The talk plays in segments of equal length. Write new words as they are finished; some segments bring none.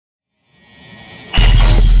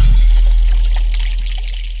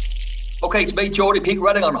Okay, it's me, Geordie Pete,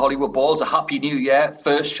 running on Hollywood Balls. A happy new year,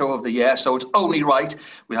 first show of the year. So it's only right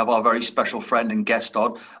we have our very special friend and guest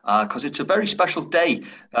on because it's a very special day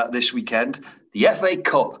this weekend. The FA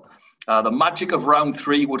Cup. The magic of round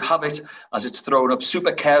 3 would have it as it's thrown up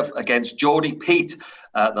Super Kev against Geordie Pete.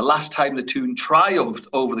 The last time the Toon triumphed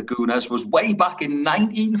over the Gooners was way back in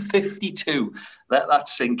 1952. Let that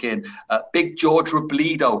sink in. Big George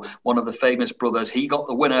Robledo, one of the famous brothers, he got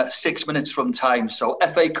the winner 6 minutes from time. So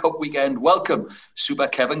FA Cup weekend, welcome, Super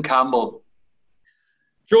Kevin Campbell.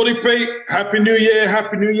 Geordie Pete, Happy New Year,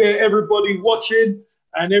 everybody watching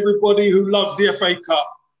and everybody who loves the FA Cup.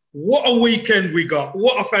 What a weekend we got.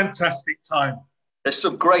 What a fantastic time. There's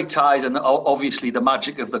some great ties, and obviously the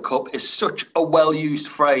magic of the cup is such a well-used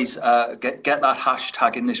phrase. Get that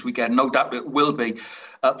hashtag in this weekend. No doubt it will be.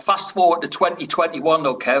 Fast forward to 2021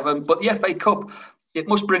 though, Kevin, but the FA Cup, it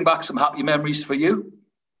must bring back some happy memories for you.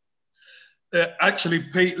 Actually,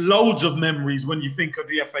 Pete, loads of memories when you think of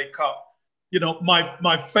the FA Cup. You know,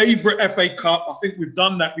 my favourite FA Cup, I think we've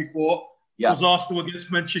done that before, was Arsenal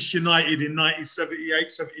against Manchester United in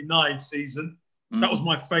 1978-79 season. That was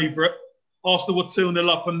my favourite. Arsenal were 2-0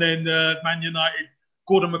 up and then Man United,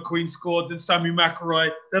 Gordon McQueen scored, then Sammy McElroy.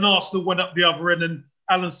 Then Arsenal went up the other end and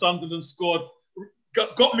Alan Sunderland scored.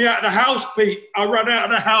 Got me out of the house, Pete. I ran out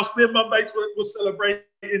of the house. Me and my mates were celebrating,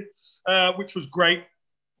 which was great.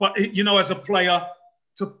 But, you know, as a player,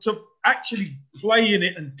 to actually play in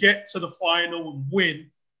it and get to the final and win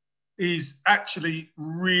is actually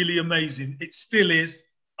really amazing. It still is.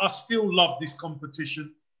 I still love this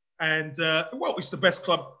competition. And, well, it's the best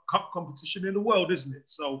club cup competition in the world, isn't it?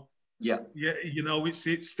 So, yeah, you know, it's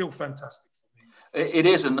still fantastic for me. It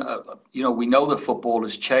is. And, you know, we know that football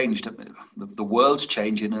has changed. The world's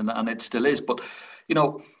changing and it still is. But, you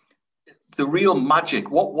know, the real magic,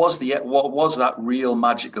 what was that real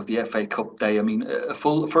magic of the FA Cup day? I mean,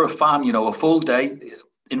 for a fan, you know, a full day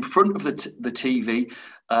in front of the TV.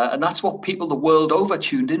 And that's what people the world over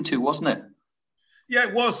tuned into, wasn't it? Yeah,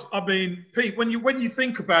 it was. I mean, Pete, when you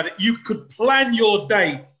think about it, you could plan your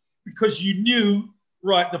day because you knew,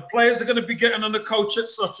 right, the players are going to be getting on the coach at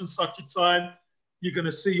such and such a time. You're going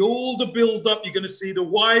to see all the build-up. You're going to see the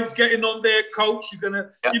wives getting on their coach. You're going to,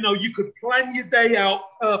 you know, you could plan your day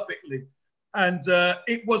out perfectly. And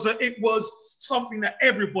it was something that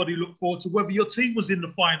everybody looked forward to, whether your team was in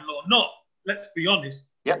the final or not. Let's be honest.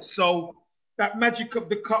 Yep. So that magic of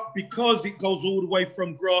the cup, because it goes all the way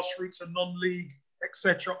from grassroots and non-league,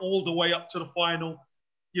 etc., all the way up to the final,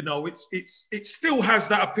 you know, it still has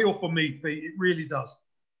that appeal for me, Pete. It really does.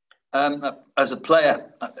 As a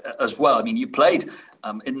player as well, I mean, you played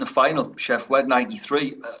in the final, Chef Wed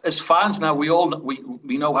 93. As fans now, we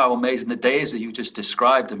know how amazing the day is that you just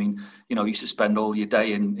described. I mean, you know, you used to spend all your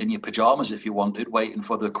day in your pajamas if you wanted, waiting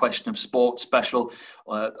for the Question of Sport special,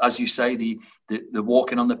 as you say, the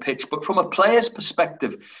walking on the pitch. But from a player's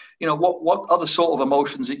perspective, you know, what are the sort of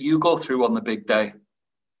emotions that you go through on the big day?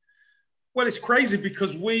 Well, it's crazy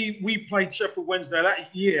because we played Sheffield Wednesday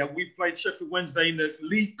that year. We played Sheffield Wednesday in the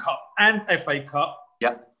League Cup and FA Cup.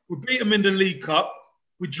 Yeah. We beat them in the League Cup.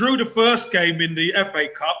 We drew the first game in the FA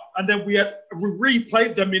Cup, and then we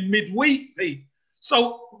replayed them in midweek, Pete.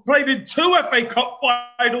 So we played in 2 FA Cup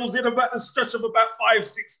finals in about a stretch of about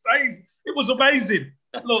 5-6 days. It was amazing.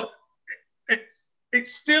 Look, it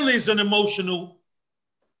still is an emotional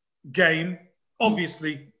game,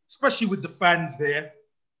 obviously, especially with the fans there.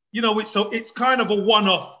 You know, it's kind of a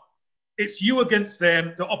one-off. It's you against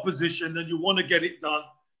them, the opposition, and you want to get it done.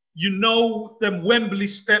 You know, them Wembley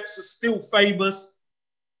steps are still famous.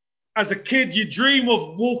 As a kid, you dream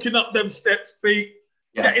of walking up them steps, Pete,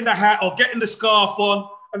 getting the hat or getting the scarf on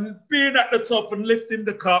and being at the top and lifting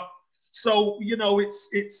the cup. So, you know,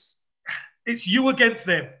 it's you against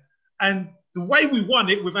them. And the way we won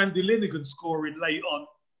it with Andy Linegan scoring late on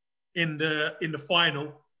in the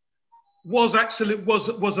final was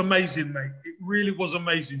amazing, mate. It really was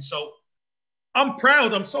amazing. So I'm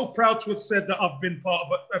proud. I'm so proud to have said that I've been part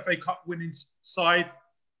of a FA Cup winning side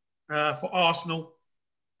for Arsenal.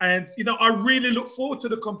 And, you know, I really look forward to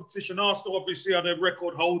the competition. Arsenal obviously are the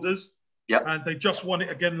record holders. Yep. And they just won it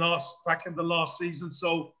again back in the last season.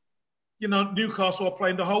 So, you know, Newcastle are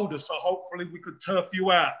playing the holders. So hopefully we could turf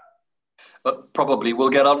you out. But probably we'll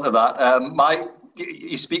get on to that.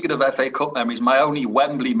 You're speaking of FA Cup memories. My only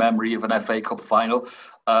Wembley memory of an FA Cup final,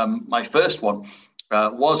 my first one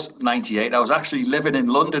was 98. I was actually living in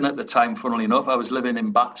London at the time, funnily enough. I was living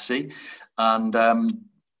in Battersea. And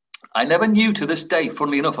I never knew to this day,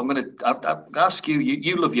 funnily enough, I'm going to ask you,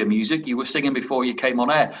 you love your music. You were singing before you came on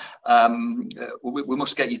air. We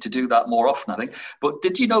must get you to do that more often, I think. But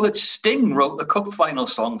did you know that Sting wrote the cup final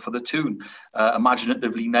song for the tune,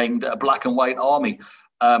 imaginatively named Black and White Army?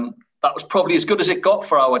 That was probably as good as it got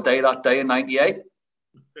for our day that day in 98.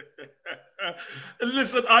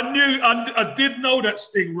 Listen, I did know that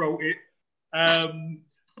Sting wrote it.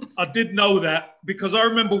 I did know that because I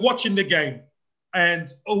remember watching the game.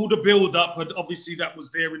 And all the build-up, and obviously that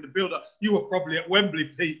was there in the build-up. You were probably at Wembley,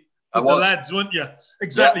 Pete, with the lads, weren't you?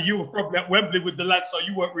 Exactly, yeah. You were probably at Wembley with the lads, so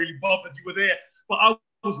you weren't really bothered. You were there. But I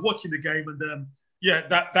was watching the game, and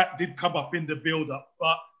that did come up in the build-up.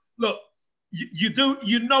 But look,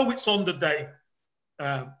 you know it's on the day,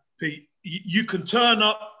 Pete. You can turn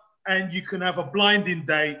up, and you can have a blinding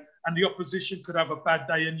day, and the opposition could have a bad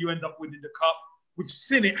day, and you end up winning the cup. We've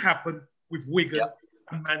seen it happen with Wigan. Yeah.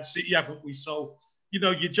 Man City, haven't we? So,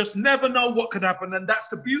 you just never know what could happen. And that's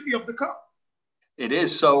the beauty of the Cup. It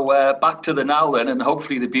is. So back to the now then. And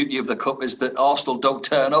hopefully the beauty of the Cup is that Arsenal don't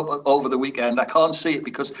turn up over the weekend. I can't see it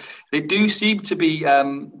because they do seem to be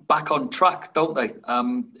back on track, don't they?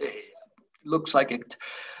 It looks like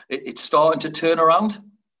it's starting to turn around.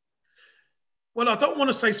 Well, I don't want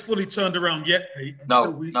to say it's fully turned around yet, Pete.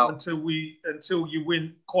 Until you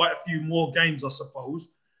win quite a few more games, I suppose.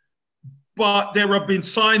 But there have been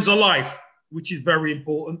signs of life, which is very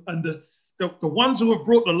important. And the ones who have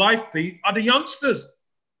brought the life, Pete, are the youngsters.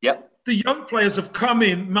 Yep. The young players have come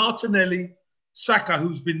in. Martinelli, Saka,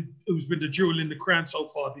 who's been the jewel in the crown so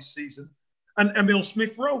far this season, and Emile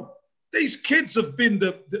Smith-Rowe. These kids have been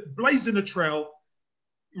the blazing the trail,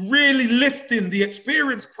 really lifting the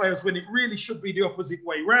experienced players when it really should be the opposite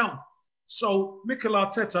way round. So Mikel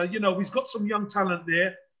Arteta, he's got some young talent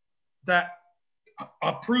there that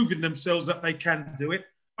are proving themselves that they can do it.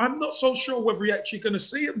 I'm not so sure whether you're actually going to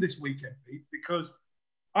see him this weekend, Pete, because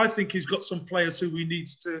I think he's got some players who he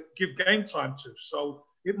needs to give game time to. So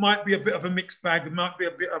it might be a bit of a mixed bag. It might be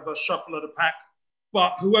a bit of a shuffle of the pack.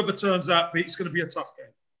 But whoever turns out, Pete, it's going to be a tough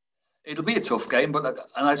game. It'll be a tough game, and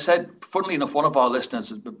I said, funnily enough, one of our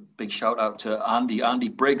listeners, a big shout out to Andy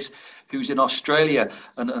Briggs, who's in Australia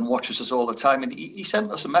and watches us all the time. And he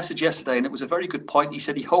sent us a message yesterday, and it was a very good point. He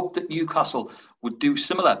said he hoped that Newcastle would do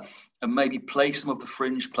similar and maybe play some of the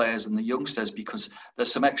fringe players and the youngsters, because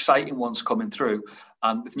there's some exciting ones coming through.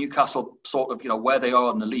 And with Newcastle sort of, where they are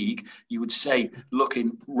in the league, you would say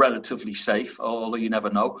looking relatively safe, although you never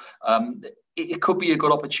know. It could be a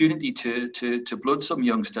good opportunity to blood some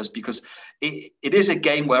youngsters, because it is a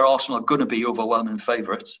game where Arsenal are going to be overwhelming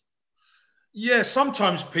favourites. Yeah,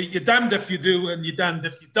 sometimes, Pete, you're damned if you do and you're damned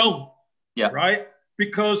if you don't. Yeah. Right?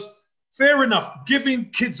 Because fair enough, giving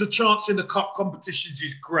kids a chance in the cup competitions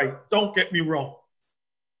is great. Don't get me wrong.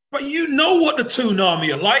 But you know what the Toon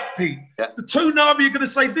Army are like, Pete. Yeah. The Toon Army are going to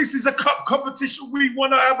say, this is a cup competition. We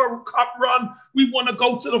want to have a cup run. We want to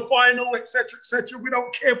go to the final, etc., etc. We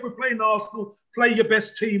don't care if we're playing Arsenal. Play your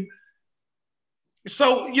best team.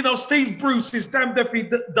 So, Steve Bruce is damned if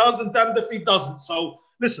he does and damned if he doesn't. So,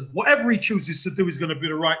 listen, whatever he chooses to do is going to be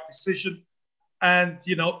the right decision. And,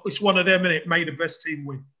 it's one of them, and it made the best team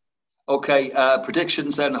win. Okay,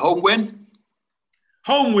 predictions then. Home win?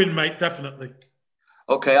 Home win, mate, definitely.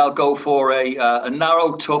 Okay, I'll go for a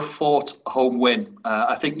narrow, tough-fought home win.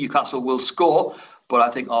 I think Newcastle will score, but I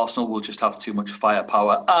think Arsenal will just have too much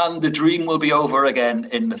firepower. And the dream will be over again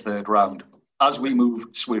in the third round as we move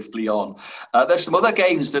swiftly on. There's some other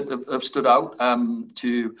games that have stood out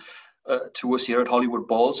to us here at Hollywood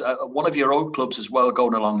Balls. One of your old clubs as well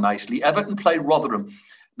going along nicely. Everton played Rotherham.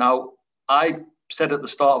 Now, I said at the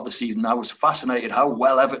start of the season, I was fascinated how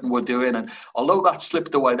well Everton were doing, and although that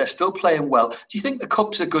slipped away, they're still playing well. Do you think the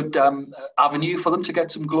Cup's a good avenue for them to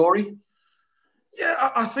get some glory?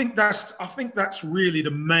 Yeah, I think that's really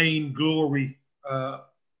the main glory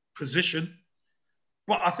position.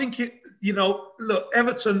 But I think look,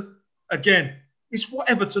 Everton again. It's what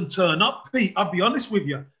Everton turn up, Pete. I'll be honest with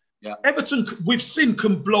you. Yeah, Everton, we've seen,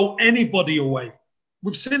 can blow anybody away.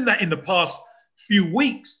 We've seen that in the past few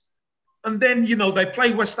weeks. And then, they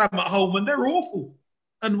play West Ham at home and they're awful.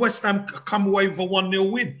 And West Ham come away with a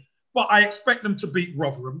 1-0 win. But I expect them to beat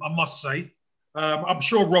Rotherham, I must say. I'm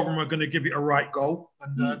sure Rotherham are going to give it a right go.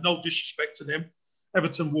 And no disrespect to them.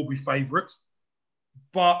 Everton will be favourites.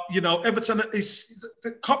 But, Everton,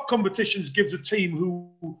 the cup competitions gives a team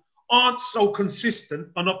who aren't so consistent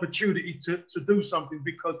an opportunity to do something,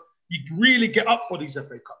 because you really get up for these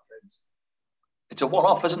FA Cup games. It's a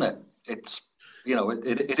one-off, isn't it? You know,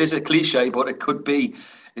 it is a cliche, but it could be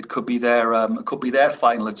their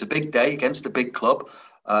final. It's a big day against a big club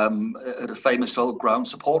at a famous old ground.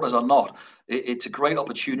 Supporters or not, it's a great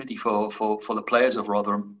opportunity for the players of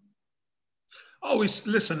Rotherham.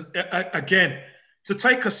 Listen, again, to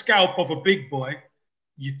take a scalp of a big boy,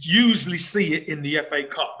 you usually see it in the FA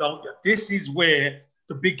Cup, don't you? This is where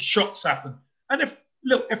the big shots happen. And if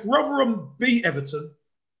Rotherham beat Everton,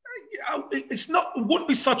 it wouldn't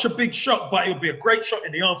be such a big shot, but it would be a great shot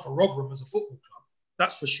in the arm for Rotherham as a football club.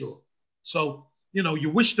 That's for sure. So, you know, you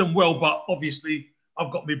wish them well, but obviously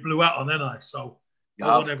I've got my blue hat on, haven't I? So I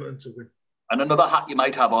want Everton to win. And another hat you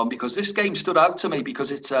might have on, because this game stood out to me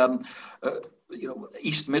because it's,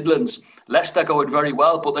 East Midlands. Leicester going very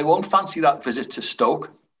well, but they won't fancy that visit to Stoke.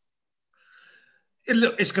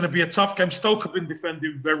 It's going to be a tough game. Stoke have been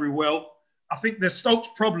defending very well. I think the Stoke's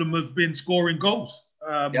problem has been scoring goals.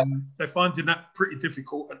 They're finding that pretty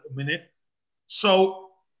difficult at the minute.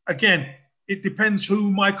 So, again, it depends who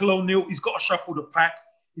Michael O'Neill. He's got to shuffle the pack.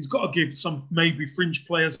 He's got to give some maybe fringe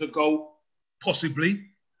players a go, possibly.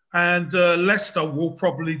 And Leicester will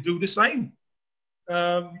probably do the same.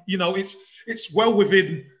 You know, it's well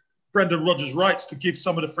within Brendan Rodgers' rights to give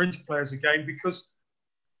some of the fringe players a game because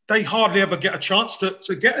they hardly ever get a chance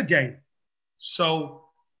to get a game. So,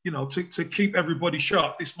 you know, to keep everybody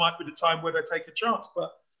sharp, this might be the time where they take a chance.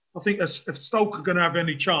 But I think if Stoke are going to have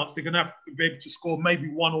any chance, they're going to have to be able to score maybe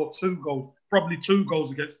 1 or 2 goals, probably 2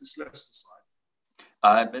 goals against this Leicester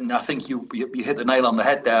side. And I think you hit the nail on the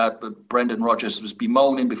head there. Brendan Rodgers was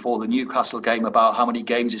bemoaning before the Newcastle game about how many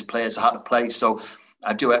games his players had to play. So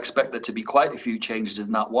I do expect there to be quite a few changes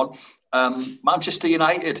in that one. Manchester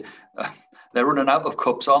United, they're running out of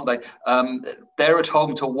cups, aren't they? They're at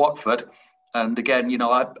home to Watford. And again, you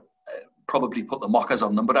know, I probably put the mockers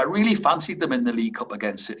on them, but I really fancied them in the League Cup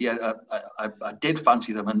against City. I did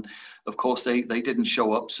fancy them, and of course they didn't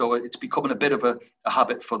show up. So it's becoming a bit of a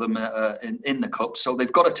habit for them in the Cup. So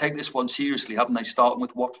they've got to take this one seriously, haven't they, starting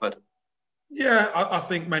with Watford? Yeah, I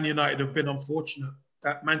think Man United have been unfortunate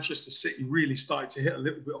that Manchester City really started to hit a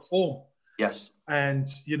little bit of form. Yes. And,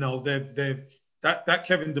 you know, they've that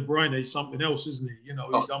Kevin De Bruyne is something else, isn't he? You know,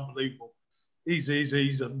 he's unbelievable. He's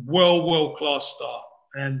a world-class star.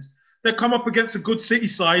 And they come up against a good City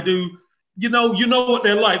side who, you know what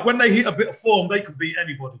they're like. When they hit a bit of form, they can beat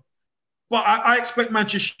anybody. But I expect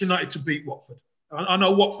Manchester United to beat Watford. I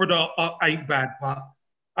know Watford ain't bad, but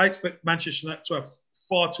I expect Manchester United to have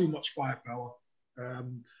far too much firepower.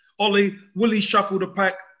 Ollie, will he shuffle the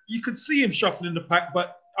pack? You could see him shuffling the pack,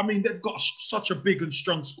 but, I mean, they've got such a big and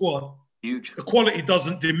strong squad. Huge. The quality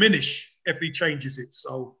doesn't diminish if he changes it.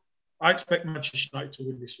 So I expect Manchester United to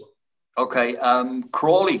win this one. Okay,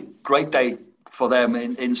 Crawley, great day for them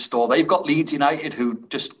in store. They've got Leeds United, who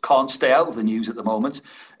just can't stay out of the news at the moment.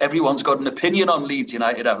 Everyone's got an opinion on Leeds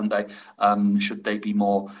United, haven't they? Should they be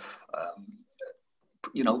more,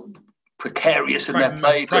 precarious in their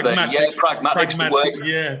play? Pragmatic's the word.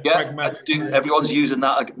 Yeah, pragmatic. Everyone's using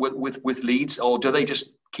that with Leeds, or do they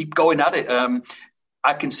just keep going at it?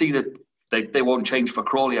 I can see that they won't change for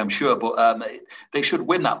Crawley, I'm sure, but they should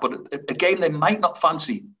win that. But a game they might not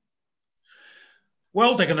fancy.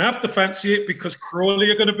 Well, they're going to have to fancy it because Crawley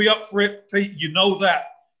are going to be up for it, Pete. You know that.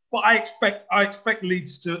 But I expect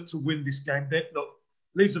Leeds to win this game. Look,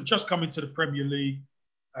 Leeds have just come into the Premier League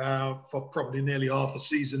for probably nearly half a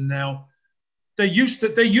season now. They're used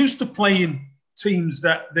to playing teams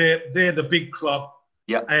that they're the big club.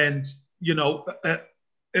 Yeah. And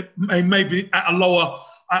it may be at a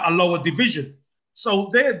lower division. So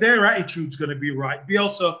their attitude's going to be right.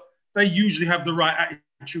 Bielsa, they usually have the right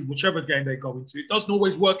attitude, whichever game they go into. It doesn't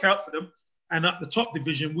always work out for them. And at the top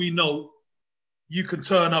division, we know you can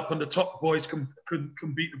turn up and the top boys can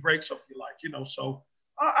beat the brakes off you like, So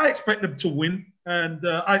I expect them to win, and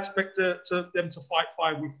I expect them to fight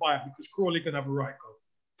fire with fire because Crawley can have a right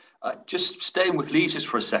go. Just staying with Leeds just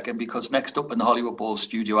for a second, because next up in the Hollywood Bowl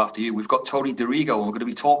studio after you, we've got Tony DeRigo, and we're going to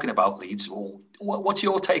be talking about Leeds. What's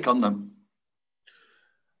your take on them?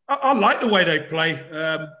 I like the way they play.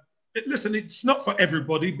 Listen, it's not for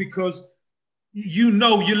everybody because you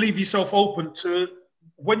leave yourself open to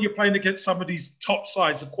when you're playing against some of these top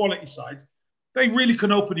sides, the quality side, they really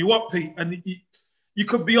can open you up, Pete, and you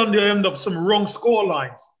could be on the end of some wrong score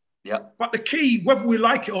lines. Yeah. But the key, whether we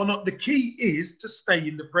like it or not, the key is to stay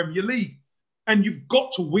in the Premier League. And you've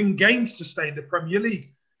got to win games to stay in the Premier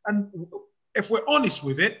League. And if we're honest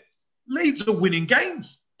with it, Leeds are winning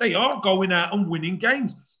games. They are going out and winning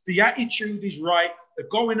games. The attitude is right. They're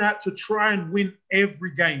going out to try and win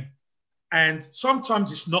every game. And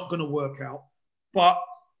sometimes it's not going to work out. But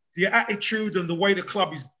the attitude and the way the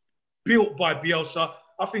club is built by Bielsa,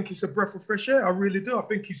 I think it's a breath of fresh air. I really do. I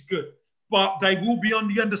think he's good. But they will be on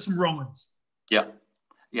the end of some wrong ones. Yeah,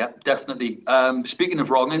 definitely. Speaking of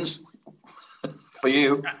wrong ones, for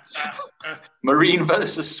you, Marine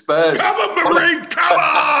versus Spurs. Come on, Marine, come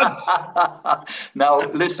on! Now,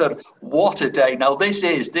 listen, what a day. Now, this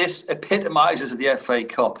epitomises the FA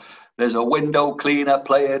Cup. There's a window cleaner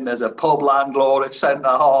playing. There's a pub landlord at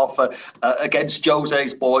centre-half against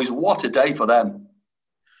Jose's boys. What a day for them.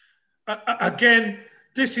 Again,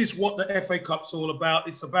 this is what the FA Cup's all about.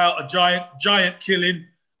 It's about a giant killing.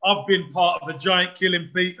 I've been part of a giant killing,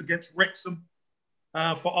 Pete, against Wrexham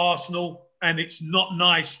for Arsenal. And it's not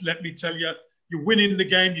nice, let me tell you. You're winning the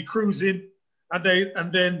game, you're cruising, and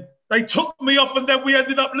then they took me off, and then we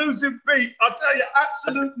ended up losing, Pete. I tell you,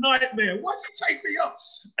 absolute nightmare. Why'd you take me off?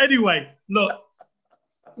 Anyway, look,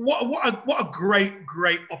 what a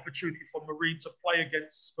great opportunity for Marine to play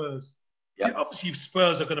against Spurs. Yep. Yeah, obviously,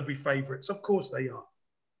 Spurs are going to be favourites. Of course they are.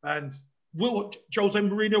 And will Jose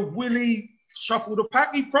Mourinho, will he shuffle the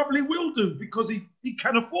pack? He probably will do, because he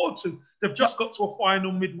can afford to. They've just got to a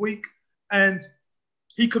final midweek, and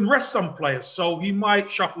he can rest some players. So he might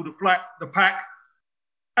shuffle the pack,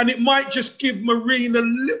 and it might just give Marine a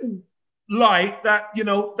little light that, you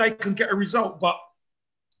know, they can get a result. But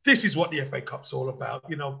this is what the FA Cup's all about,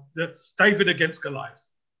 you know, the David against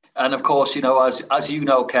Goliath. And of course, you know, as you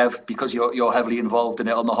know, Kev, because you're heavily involved in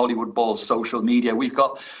it on the Hollywood Balls social media, we've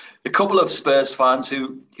got a couple of Spurs fans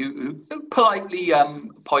who politely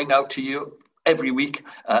point out to you every week,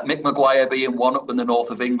 Mick Maguire being one up in the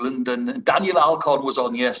north of England, and Daniel Alcon was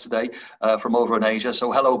on yesterday from over in Asia.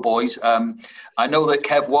 So hello, boys. I know that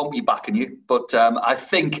Kev won't be backing you, but I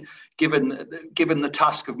think given the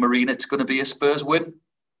task of Marine, it's going to be a Spurs win.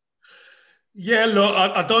 Yeah, look,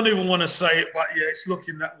 I don't even want to say it, but yeah, it's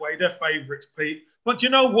looking that way. They're favourites, Pete. But you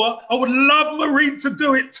know what? I would love Marine to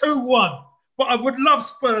do it 2-1. But I would love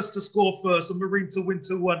Spurs to score first and Marine to win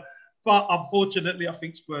 2-1. But unfortunately, I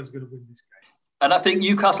think Spurs are going to win this game. And I think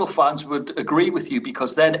Newcastle fans would agree with you,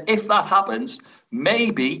 because then if that happens,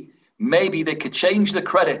 maybe they could change the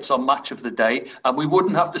credits on Match of the Day, and we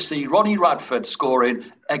wouldn't have to see Ronnie Radford scoring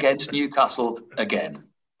against Newcastle again.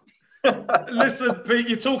 Listen, Pete,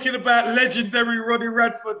 you're talking about legendary Ronnie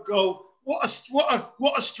Radford goal. What a strike!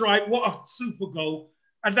 What a super goal!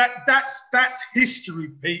 And that's history,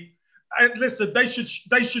 Pete. And listen, they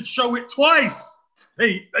should show it twice,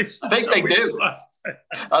 Pete. I think they do.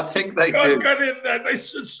 I think they do. Get in there. They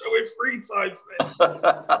should show it 3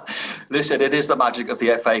 times. Listen, it is the magic of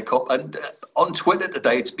the FA Cup, and on Twitter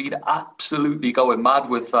today, it's been absolutely going mad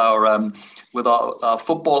with our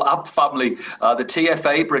football app family, the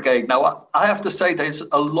TFA brigade. Now, I have to say, there's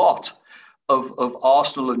a lot of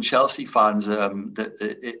Arsenal and Chelsea fans in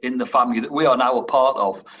the family that we are now a part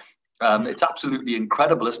of. It's absolutely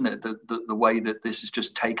incredible, isn't it? The way that this has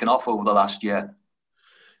just taken off over the last year.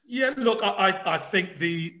 Yeah, look, I think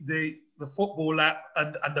the football app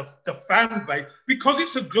and the fan base, because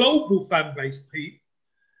it's a global fan base, Pete,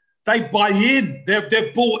 they buy in.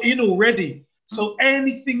 They're bought in already. So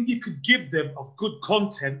anything you could give them of good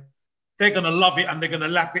content, they're going to love it and they're going to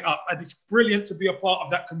lap it up. And it's brilliant to be a part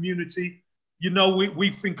of that community. You know,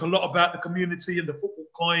 we think a lot about the community and the football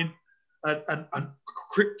coin and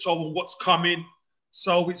crypto and what's coming.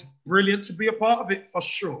 So it's brilliant to be a part of it, for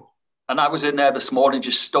sure. And I was in there this morning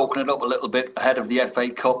just stoking it up a little bit ahead of the FA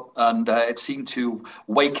Cup, and it seemed to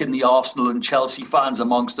waken the Arsenal and Chelsea fans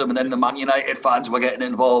amongst them, and then the Man United fans were getting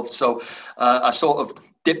involved. So I sort of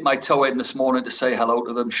dipped my toe in this morning to say hello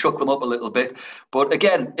to them, shook them up a little bit. But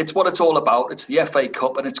again, it's what it's all about. It's the FA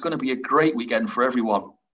Cup, and it's going to be a great weekend for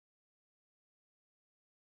everyone.